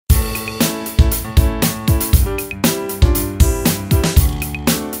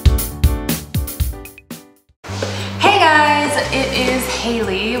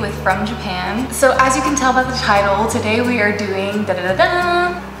Haley with From Japan. So as you can tell by the title, today we are doing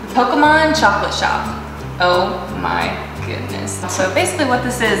Pokemon Chocolate Shop. Oh my goodness. So basically what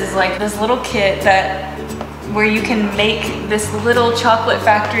this is like this little kit where you can make this little chocolate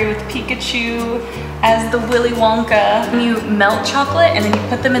factory with Pikachu as the Willy Wonka. You melt chocolate and then you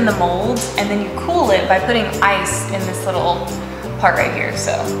put them in the molds and then you cool it by putting ice in this little part right here.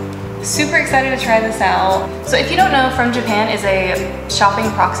 So super excited to try this out. So if you don't know, From Japan is a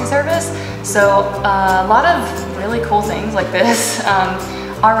shopping proxy service. So a lot of really cool things like this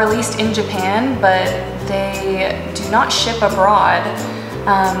are released in Japan, but they do not ship abroad.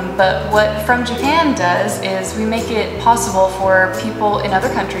 But what From Japan does is we make it possible for people in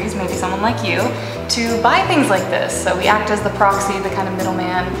other countries, maybe someone like you, to buy things like this. So we act as the proxy, the kind of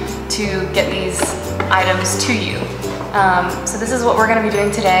middleman, to get these items to you. So this is what we're going to be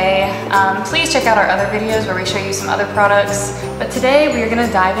doing today. Please check out our other videos where we show you some other products. But today we are going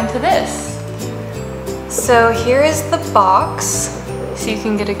to dive into this. So here is the box, so you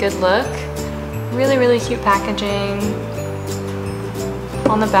can get a good look. Really, really cute packaging.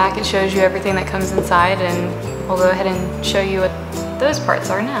 On the back it shows you everything that comes inside, and we'll go ahead and show you what those parts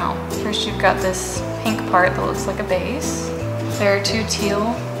are now. First you've got this pink part that looks like a base. There are two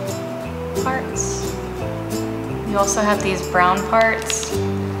teal parts. You also have these brown parts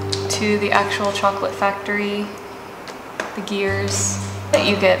to the actual chocolate factory, the gears.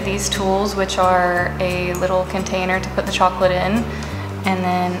 You get these tools, which are a little container to put the chocolate in, and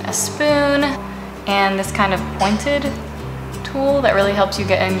then a spoon, and this kind of pointed tool that really helps you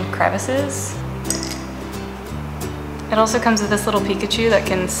get in crevices. It also comes with this little Pikachu that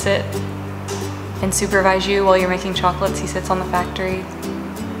can sit and supervise you while you're making chocolates. He sits on the factory.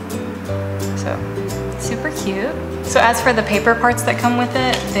 So, super cute. So as for the paper parts that come with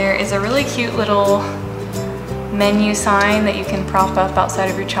it, there is a really cute little menu sign that you can prop up outside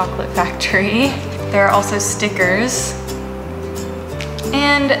of your chocolate factory. There are also stickers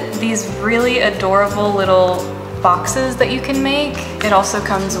and these really adorable little boxes that you can make. It also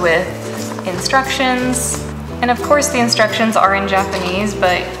comes with instructions, and of course the instructions are in Japanese,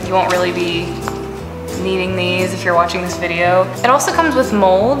 but you won't really be needing these if you're watching this video. It also comes with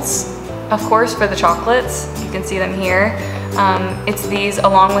molds, of course, for the chocolates. You can see them here. It's these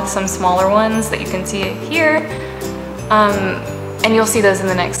along with some smaller ones that you can see here, and you'll see those in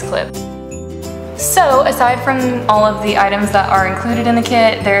the next clip. So aside from all of the items that are included in the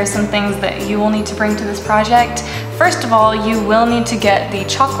kit, there are some things that you will need to bring to this project. First of all, you will need to get the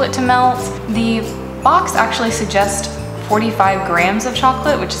chocolate to melt. The box actually suggests 45 grams of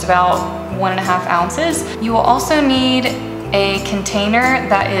chocolate, which is about 1.5 ounces. You will also need a container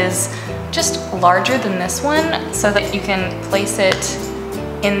that is just larger than this one so that you can place it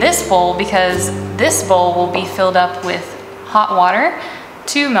in this bowl, because this bowl will be filled up with hot water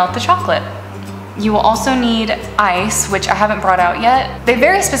to melt the chocolate. You will also need ice, which I haven't brought out yet. They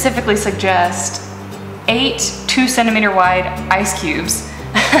very specifically suggest 8 2-centimeter wide ice cubes.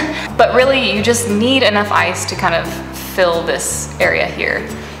 But really you just need enough ice to kind of fill this area here.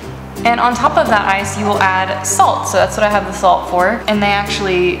 And on top of that ice you will add salt, so that's what I have the salt for. And they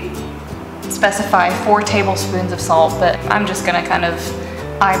actually specify 4 tablespoons of salt, but I'm just gonna kind of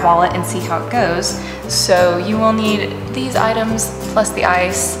eyeball it and see how it goes. So you will need these items plus the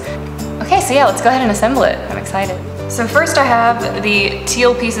ice. Okay, so yeah, let's go ahead and assemble it. I'm excited. So first I have the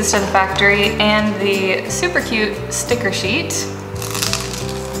teal pieces to the factory and the super cute sticker sheet.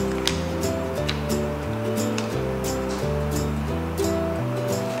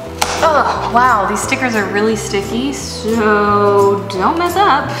 Oh, wow, these stickers are really sticky, so don't mess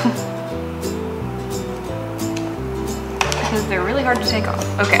up. Because they're really hard to take off.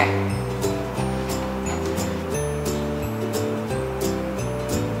 Okay.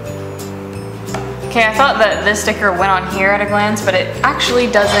 Okay, I thought that this sticker went on here at a glance, but it actually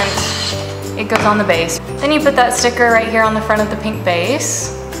doesn't. It goes on the base. Then you put that sticker right here on the front of the pink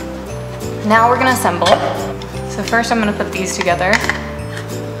base. Now we're gonna assemble. So first I'm gonna put these together.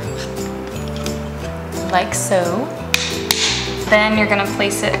 Like so. Then you're gonna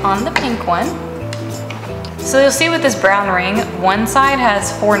place it on the pink one. So you'll see with this brown ring, one side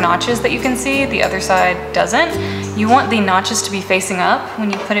has 4 notches that you can see, the other side doesn't. You want the notches to be facing up when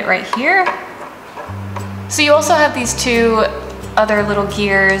you put it right here. So you also have these 2 other little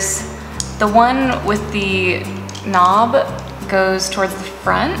gears. The one with the knob goes towards the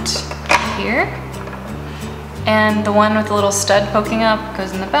front here. And the one with the little stud poking up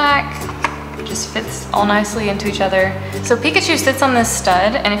goes in the back. It just fits all nicely into each other. So Pikachu sits on this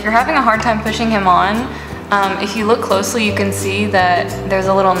stud, and if you're having a hard time pushing him on, If you look closely, you can see that there's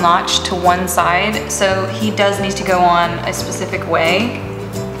a little notch to one side, so he does need to go on a specific way.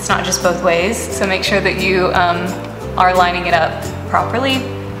 It's not just both ways, so make sure that you are lining it up properly.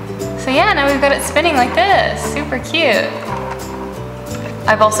 So yeah, now we've got it spinning like this. Super cute.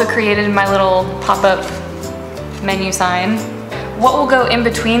 I've also created my little pop-up menu sign. What will go in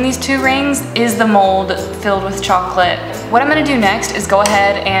between these two rings is the mold filled with chocolate. What I'm gonna do next is go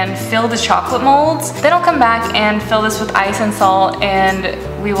ahead and fill the chocolate molds. Then I'll come back and fill this with ice and salt, and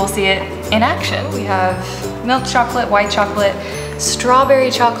we will see it in action. We have milk chocolate, white chocolate, strawberry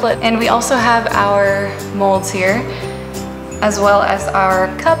chocolate, and we also have our molds here, as well as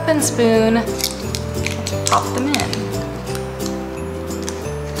our cup and spoon. Pop them in.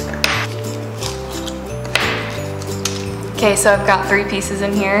 Okay, so I've got 3 pieces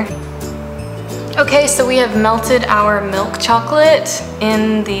in here. Okay, so we have melted our milk chocolate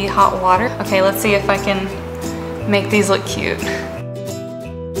in the hot water. Okay, let's see if I can make these look cute.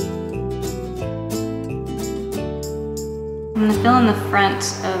 I'm gonna fill in the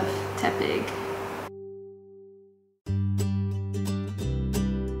front of Tepig.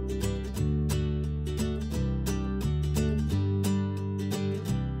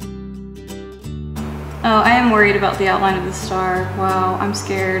 Oh, I am worried about the outline of the star. Wow, I'm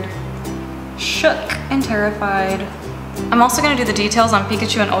scared. Shook and terrified. I'm also gonna do the details on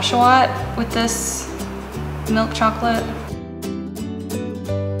Pikachu and Oshawott with this milk chocolate.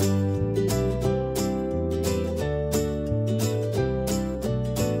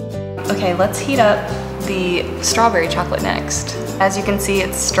 Okay, let's heat up the strawberry chocolate next. As you can see,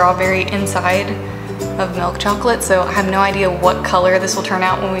 it's strawberry inside of milk chocolate, so I have no idea what color this will turn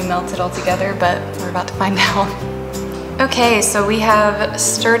out when we melt it all together, but we're about to find out. Okay, so we have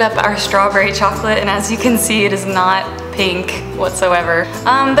stirred up our strawberry chocolate, and as you can see, it is not pink whatsoever.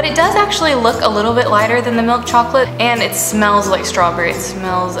 But it does actually look a little bit lighter than the milk chocolate, and it smells like strawberry. It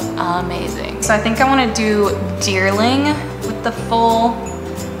smells amazing. So I think I want to do Deerling with the full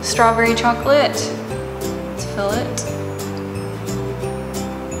strawberry chocolate. Let's fill it.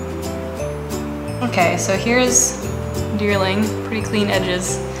 Okay, so here's Deerling, pretty clean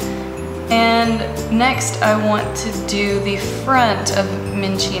edges. And next I want to do the front of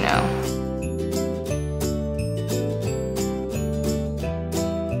Minccino.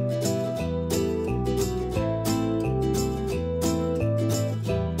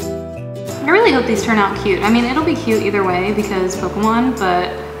 I really hope these turn out cute. I mean, it'll be cute either way because Pokemon, but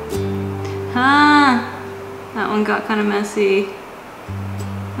that one got kind of messy.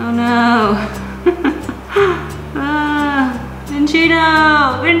 Oh no.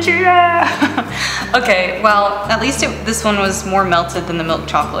 Minccino! Okay, well, at least this one was more melted than the milk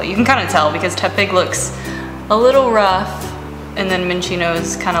chocolate. You can kind of tell because Tepig looks a little rough, and then Minccino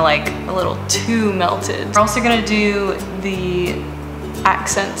is kind of like a little too melted. We're also gonna do the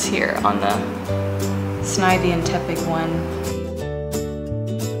accents here on the Snivy and Tepig one.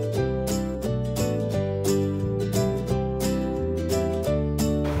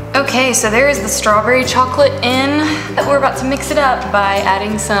 Okay, so there is the strawberry chocolate in. We're about to mix it up by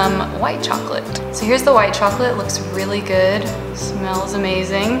adding some white chocolate. So here's the white chocolate, looks really good, smells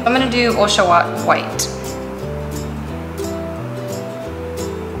amazing. I'm gonna do Oshawott white.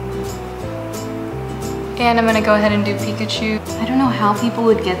 And I'm gonna go ahead and do Pikachu. I don't know how people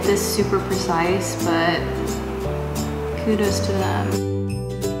would get this super precise, but kudos to them.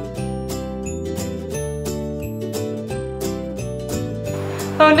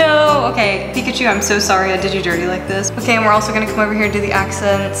 Oh no! Okay, Pikachu, I'm so sorry I did you dirty like this. Okay, and we're also gonna come over here and do the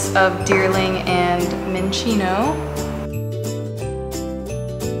accents of Deerling and Minccino.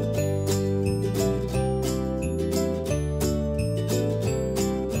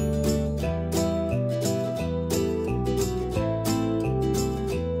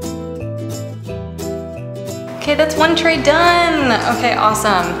 Okay, that's one tray done! Okay,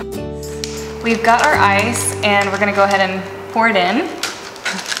 awesome. We've got our ice, and we're gonna go ahead and pour it in.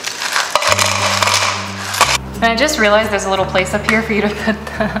 And I just realized there's a little place up here for you to put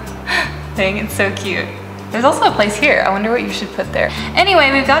the thing. It's so cute. There's also a place here. I wonder what you should put there. Anyway,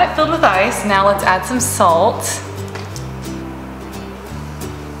 we've got it filled with ice. Now let's add some salt.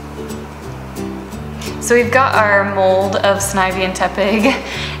 So we've got our mold of Snivy and Tepig.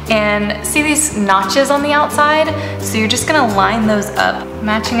 And see these notches on the outside? So you're just gonna line those up,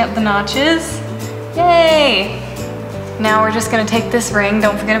 matching up the notches. Yay! Now we're just gonna take this ring.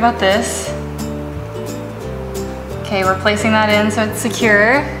 Don't forget about this. Okay, we're placing that in so it's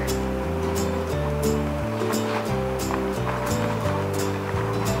secure.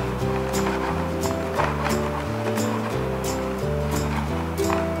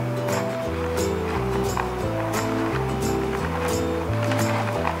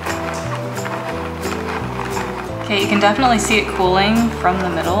 you can definitely see it cooling from the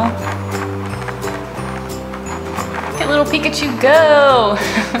middle. Look at little Pikachu go!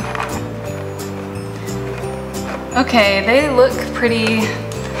 Okay, they look pretty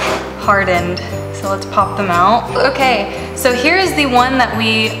hardened, so let's pop them out. Okay, so here's the one that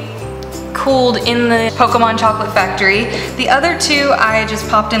we cooled in the Pokemon Chocolate Factory. The other two I just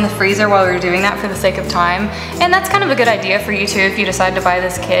popped in the freezer while we were doing that for the sake of time, and that's kind of a good idea for you too if you decide to buy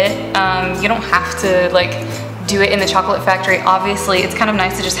this kit. You don't have to like do it in the Chocolate Factory. Obviously, it's kind of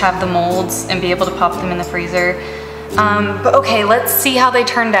nice to just have the molds and be able to pop them in the freezer. But okay, let's see how they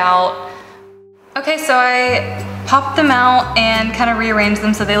turned out. Okay, so I popped them out and kind of rearranged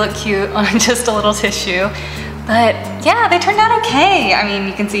them so they look cute on just a little tissue. But yeah, they turned out okay. I mean,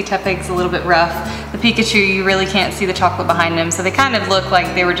 you can see Tepeg's a little bit rough. The Pikachu, you really can't see the chocolate behind him, so they kind of look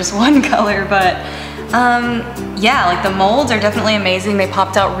like they were just one color, but yeah, like the molds are definitely amazing. They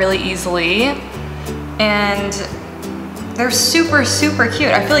popped out really easily, and they're super, super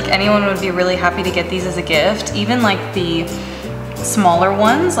cute. I feel like anyone would be really happy to get these as a gift. Even like the smaller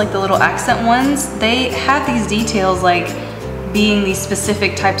ones, like the little accent ones, they have these details like being these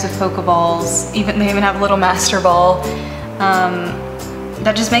specific types of Pokeballs. They even have a little Master Ball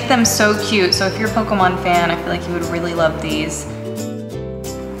that just make them so cute. So if you're a Pokemon fan, I feel like you would really love these.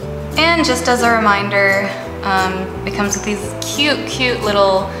 And just as a reminder, it comes with these cute, cute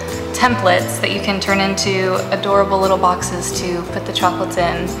little templates that you can turn into adorable little boxes to put the chocolates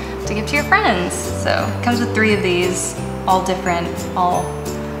in to give to your friends. So it comes with 3 of these, all different, all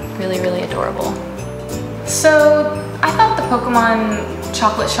really, really adorable. So I thought the Pokemon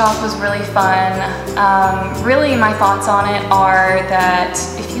chocolate shop was really fun. Really my thoughts on it are that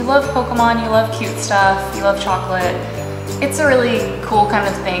if you love Pokemon, you love cute stuff, you love chocolate, it's a really cool kind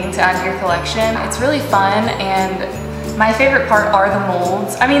of thing to add to your collection. It's really fun, and my favorite part are the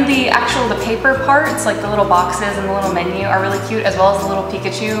molds. I mean, the paper parts, like the little boxes and the little menu, are really cute, as well as the little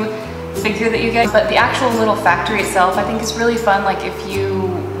Pikachu figure that you get. But the actual little factory itself, I think is really fun. Like if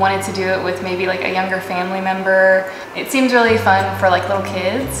you wanted to do it with maybe like a younger family member, it seems really fun for like little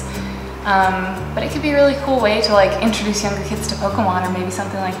kids. But it could be a really cool way to like introduce younger kids to Pokemon, or maybe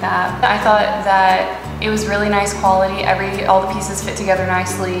something like that. I thought that it was really nice quality. All the pieces fit together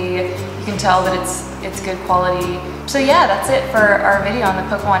nicely. You can tell that it's good quality. So yeah, that's it for our video on the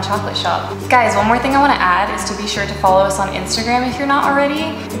Pokemon Chocolate Shop. Guys, one more thing I want to add is to be sure to follow us on Instagram if you're not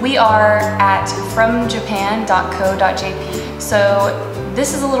already. We are at fromjapan.co.jp. So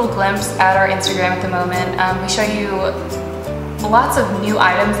this is a little glimpse at our Instagram at the moment. We show you lots of new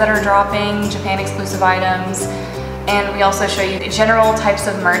items that are dropping, Japan exclusive items, and we also show you general types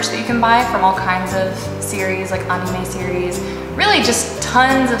of merch that you can buy from all kinds of series, like anime series, really just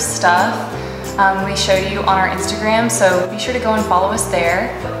tons of stuff. We show you on our Instagram, so be sure to go and follow us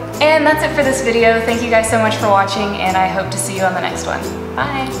there. And that's it for this video. Thank you guys so much for watching, and I hope to see you on the next one.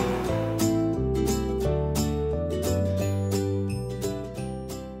 Bye!